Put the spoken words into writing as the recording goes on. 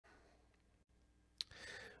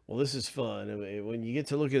Well, this is fun. I mean, when you get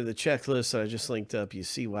to look at the checklist that I just linked up, you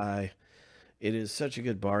see why it is such a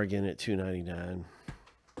good bargain at $2.99.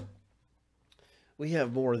 We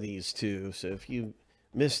have more of these too, so if you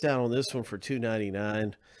missed out on this one for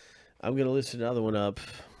 $2.99, I'm going to list another one up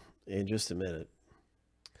in just a minute.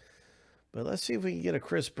 But let's see if we can get a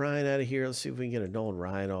Chris Bryant out of here. Let's see if we can get a Nolan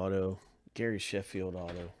Ryan auto, Gary Sheffield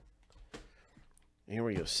auto. Here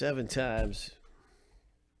we go, 7 times.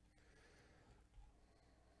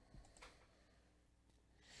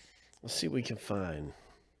 Let's see what we can find.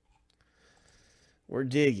 We're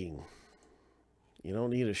digging. You don't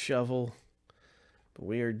need a shovel, but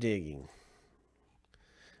we are digging.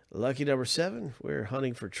 Lucky number 7, we're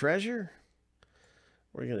hunting for treasure.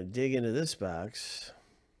 We're going to dig into this box.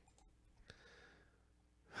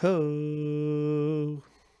 Ho!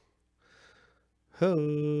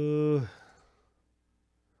 Ho!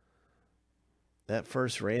 That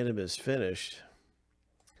first random is finished.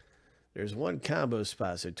 There's one combo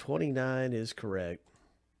spot, so 29 is correct.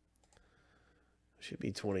 Should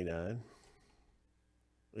be 29.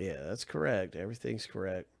 Yeah, that's correct. Everything's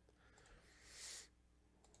correct.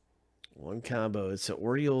 One combo. It's the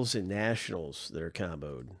Orioles and Nationals that are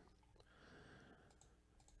comboed.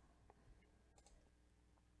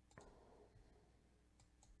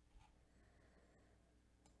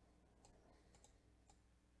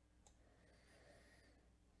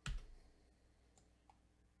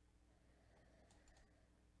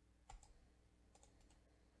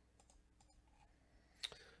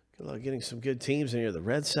 Good luck getting some good teams in here. The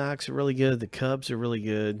Red Sox are really good. The Cubs are really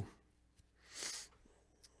good.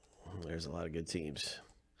 There's a lot of good teams.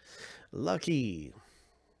 Lucky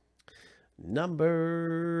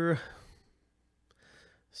number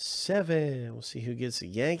 7. We'll see who gets the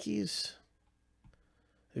Yankees.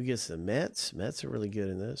 Who gets the Mets? Mets are really good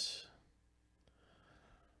in this.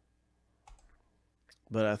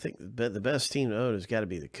 But I think the best team to own has got to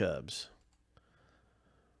be the Cubs.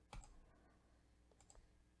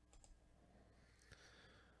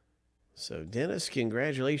 So, Dennis,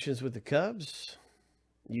 congratulations with the Cubs.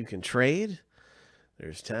 You can trade.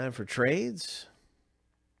 There's time for trades.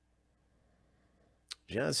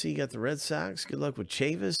 John C. got the Red Sox. Good luck with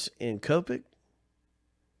Chavis and Kopech.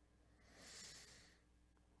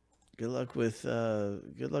 Good luck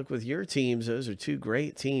with your teams. Those are 2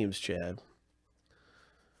 great teams, Chad.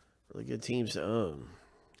 Really good teams to own.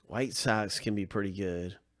 White Sox can be pretty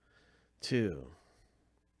good, too.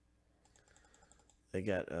 They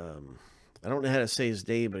got, I don't know how to say his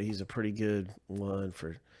name, but he's a pretty good one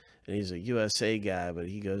and he's a USA guy, but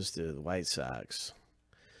he goes to the White Sox.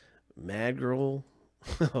 Madrigal,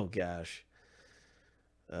 oh gosh.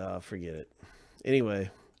 Forget it. Anyway,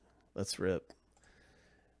 let's rip.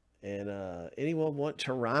 And anyone want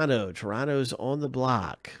Toronto? Toronto's on the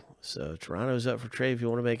block. So Toronto's up for trade. If you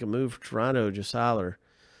want to make a move for Toronto, just holler.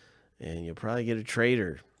 And you'll probably get a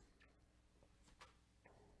trader.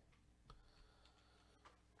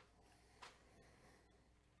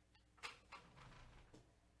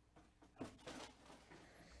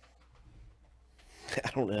 I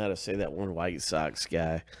don't know how to say that one White Sox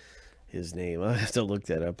guy, his name. I'll have to look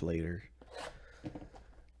that up later.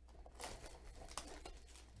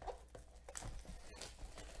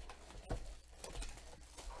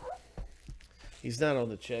 He's not on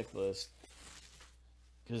the checklist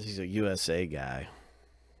because he's a USA guy.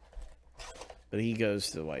 But he goes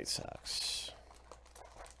to the White Sox.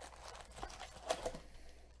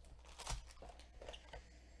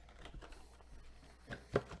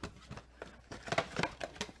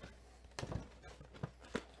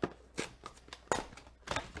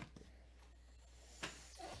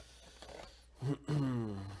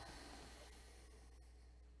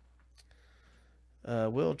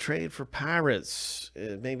 Will trade for Pirates.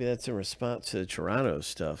 Maybe that's in response to the Toronto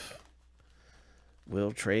stuff.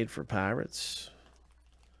 Will trade for Pirates.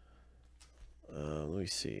 Let me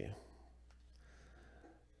see.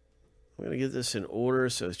 I'm going to get this in order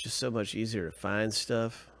so it's just so much easier to find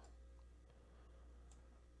stuff.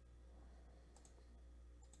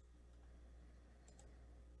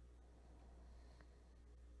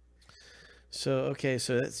 So, okay,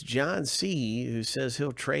 so that's John C. who says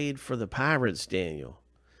he'll trade for the Pirates, Daniel.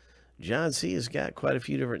 John C. has got quite a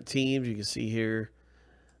few different teams. You can see here,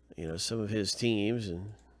 you know, some of his teams,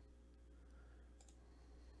 and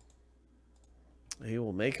he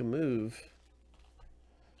will make a move.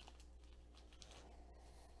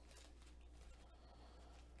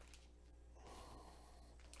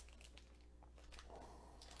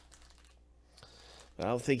 I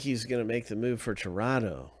don't think he's going to make the move for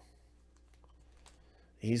Toronto.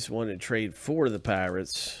 He's wanting to trade for the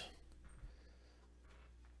Pirates.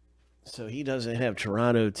 So he doesn't have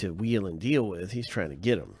Toronto to wheel and deal with. He's trying to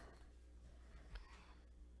get them.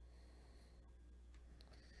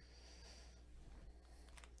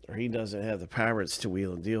 Or he doesn't have the Pirates to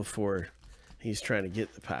wheel and deal for. He's trying to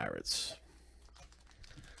get the Pirates.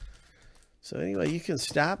 So anyway, you can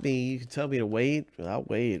stop me. You can tell me to wait. I'll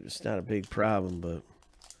wait. It's not a big problem, but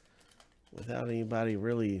without anybody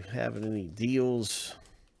really having any deals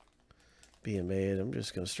being made, I'm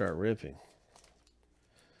just going to start ripping.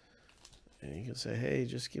 And you can say, hey,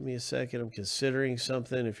 just give me a second. I'm considering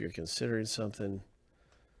something. If you're considering something,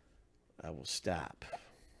 I will stop.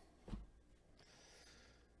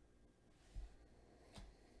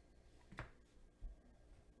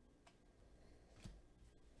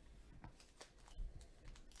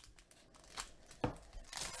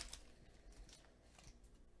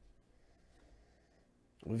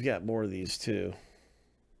 We've got more of these too.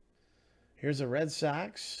 Here's a Red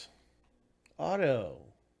Sox auto.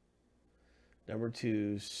 Number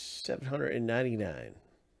 2, 799.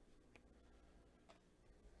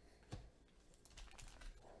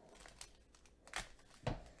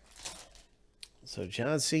 So,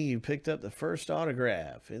 John C., you picked up the first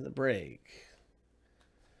autograph in the break.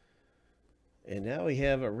 And now we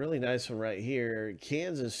have a really nice one right here.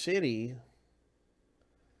 Kansas City.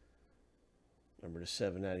 Number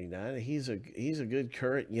 799. He's a good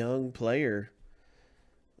current young player.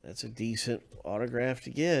 That's a decent autograph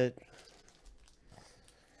to get.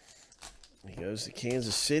 He goes to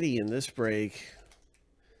Kansas City in this break.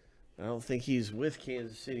 I don't think he's with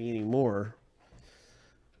Kansas City anymore,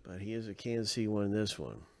 but he is a Kansas City one in this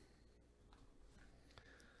one.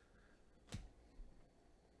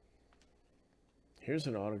 Here's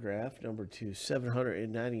an autograph, number 2,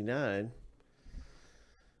 799.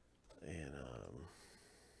 And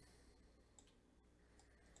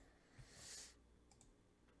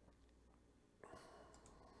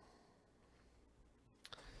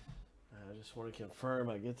I just want to confirm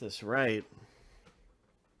I get this right.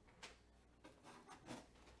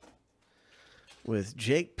 With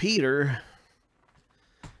Jake Peter.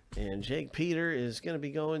 And Jake Peter is going to be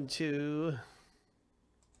going to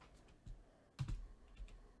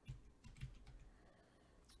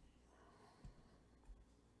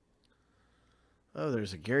oh,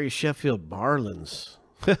 there's a Gary Sheffield Marlins.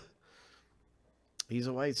 He's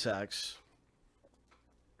a White Sox.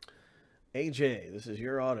 AJ, this is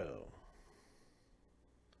your auto.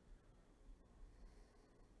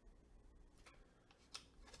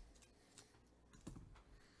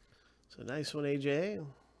 It's a nice one, AJ.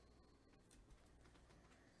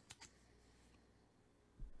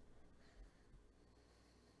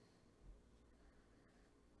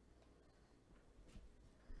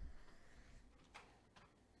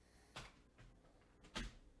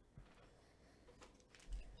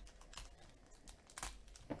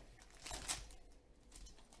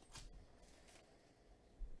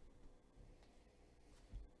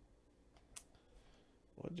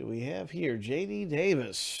 What do we have here? J.D.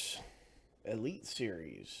 Davis, Elite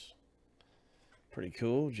Series. Pretty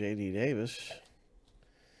cool, J.D. Davis.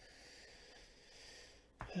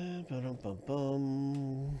 Good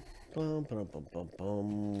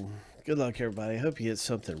luck, everybody. I hope you hit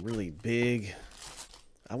something really big.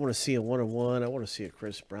 I want to see a 1-of-1. I want to see a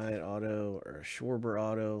Chris Bryant auto or a Schwarber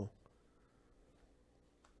auto.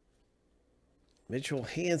 Mitchell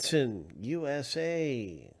Hansen,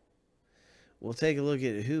 USA. We'll take a look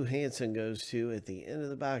at who Hansen goes to at the end of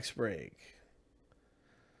the box break.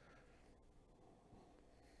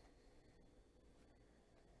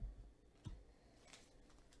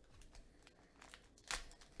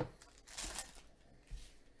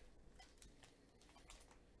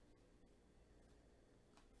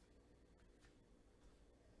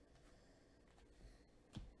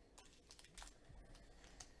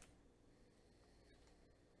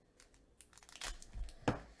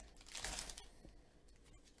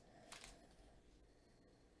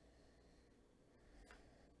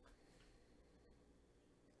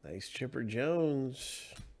 Nice Chipper Jones.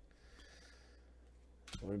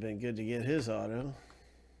 Would have been good to get his auto.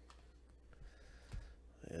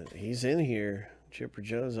 And he's in here. Chipper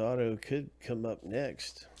Jones auto could come up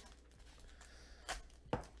next.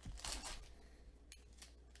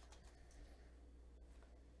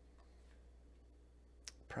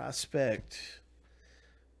 Prospect.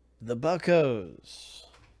 The Buccos.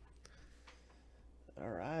 All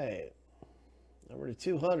right. Number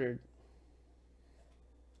 200.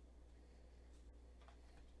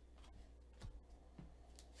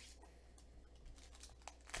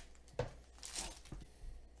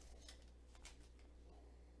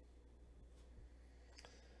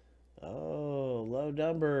 Oh, low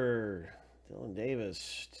number. Dylan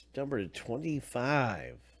Davis, number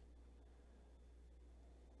 25.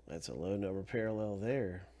 That's a low number parallel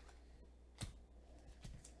there.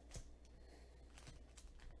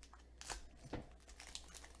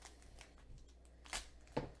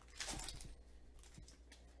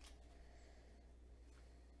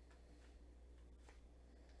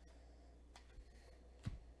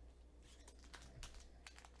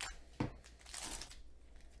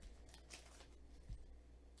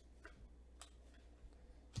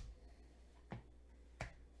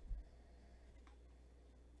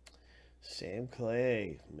 Sam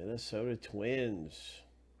Clay, Minnesota Twins.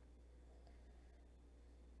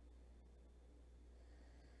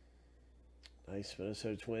 Nice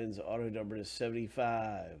Minnesota Twins. Auto number to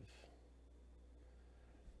 75.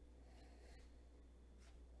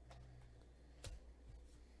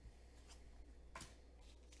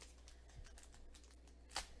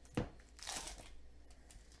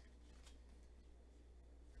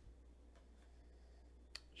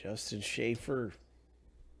 Justin Schaefer.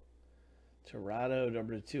 Toronto,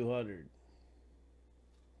 number 200.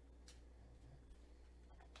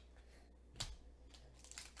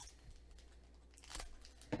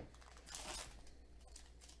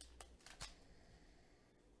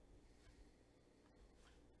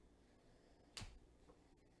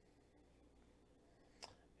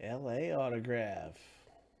 LA autograph.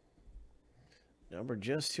 Number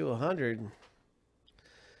just to 100.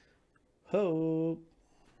 Hope.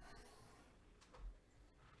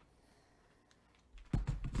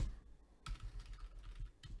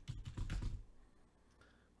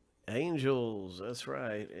 Angels. That's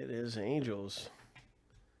right. It is Angels.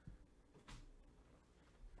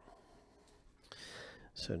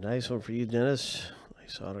 So nice one for you, Dennis.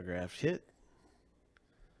 Nice autographed hit.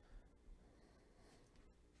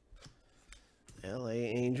 LA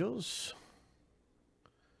Angels.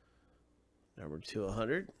 Number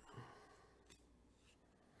 200.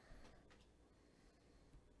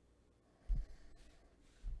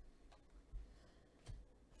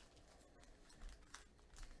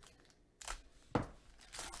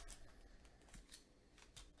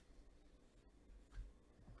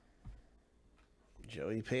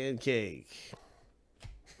 Joey Pancake.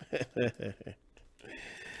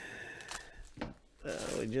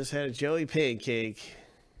 We just had a Joey Pancake.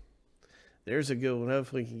 There's a good one.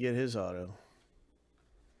 Hopefully we can get his auto.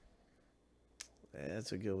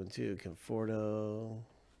 That's a good one too. Conforto.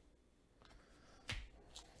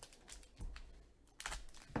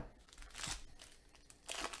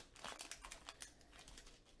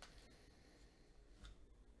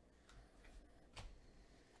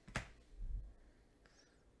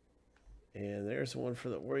 And there's one for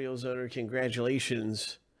the Orioles owner.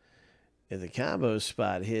 Congratulations. And the combo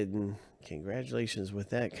spot hidden. Congratulations with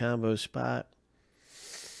that combo spot.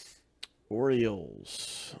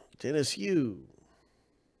 Orioles. Dennis Yu.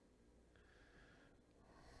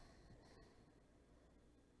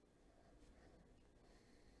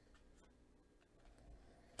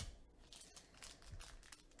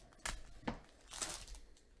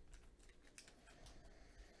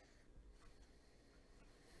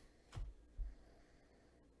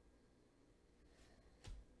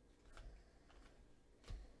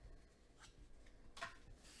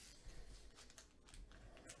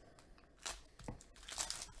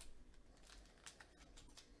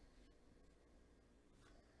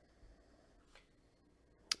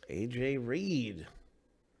 AJ Reed.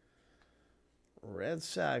 Red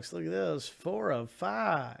Sox. Look at those. 4 of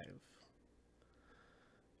 5.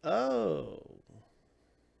 Oh.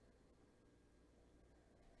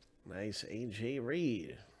 Nice AJ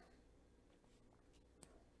Reed.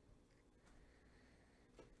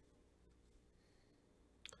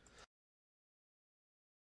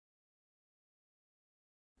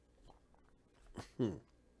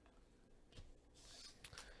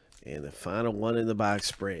 And the final one in the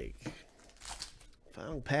box break.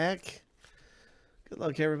 Final pack. Good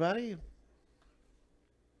luck, everybody.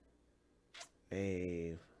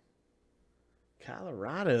 A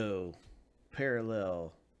Colorado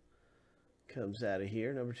parallel comes out of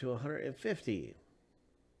here. Number 250.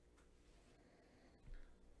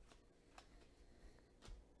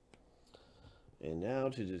 And now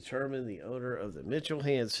to determine the owner of the Mitchell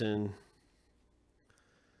Hansen.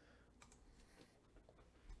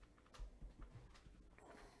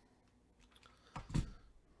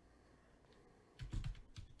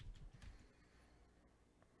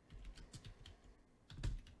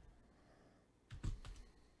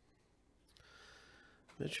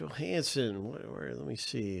 Mitchell Hansen, where, let me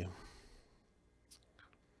see.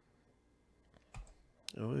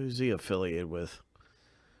 Oh, who's he affiliated with?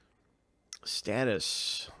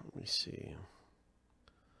 Status. Let me see.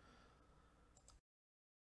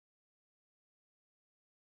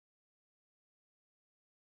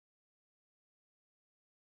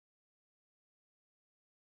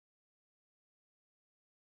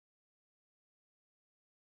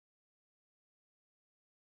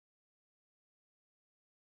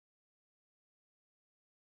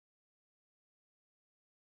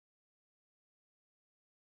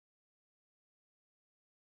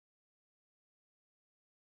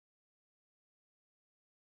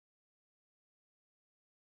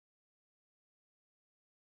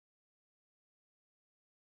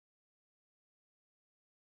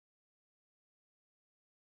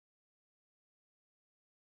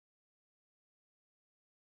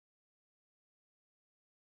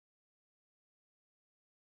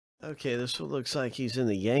 Okay, this one looks like he's in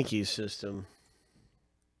the Yankees system.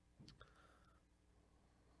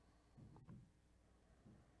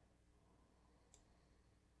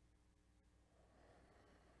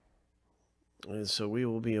 And so we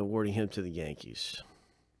will be awarding him to the Yankees.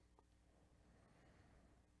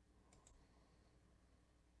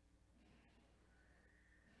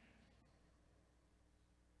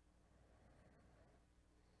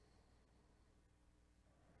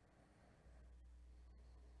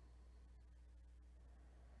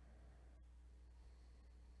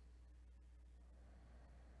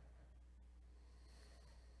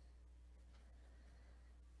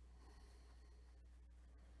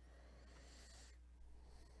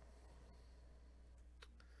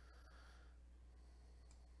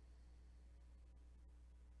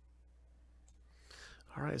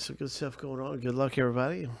 All right, so good stuff going on. Good luck,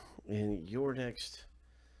 everybody. In your next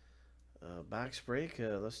box break,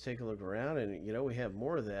 let's take a look around. And, you know, we have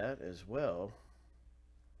more of that as well.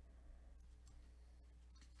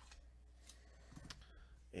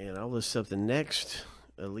 And I'll list up the next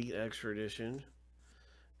Elite Extra Edition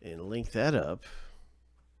and link that up,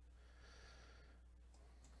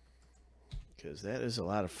 because that is a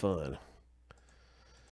lot of fun.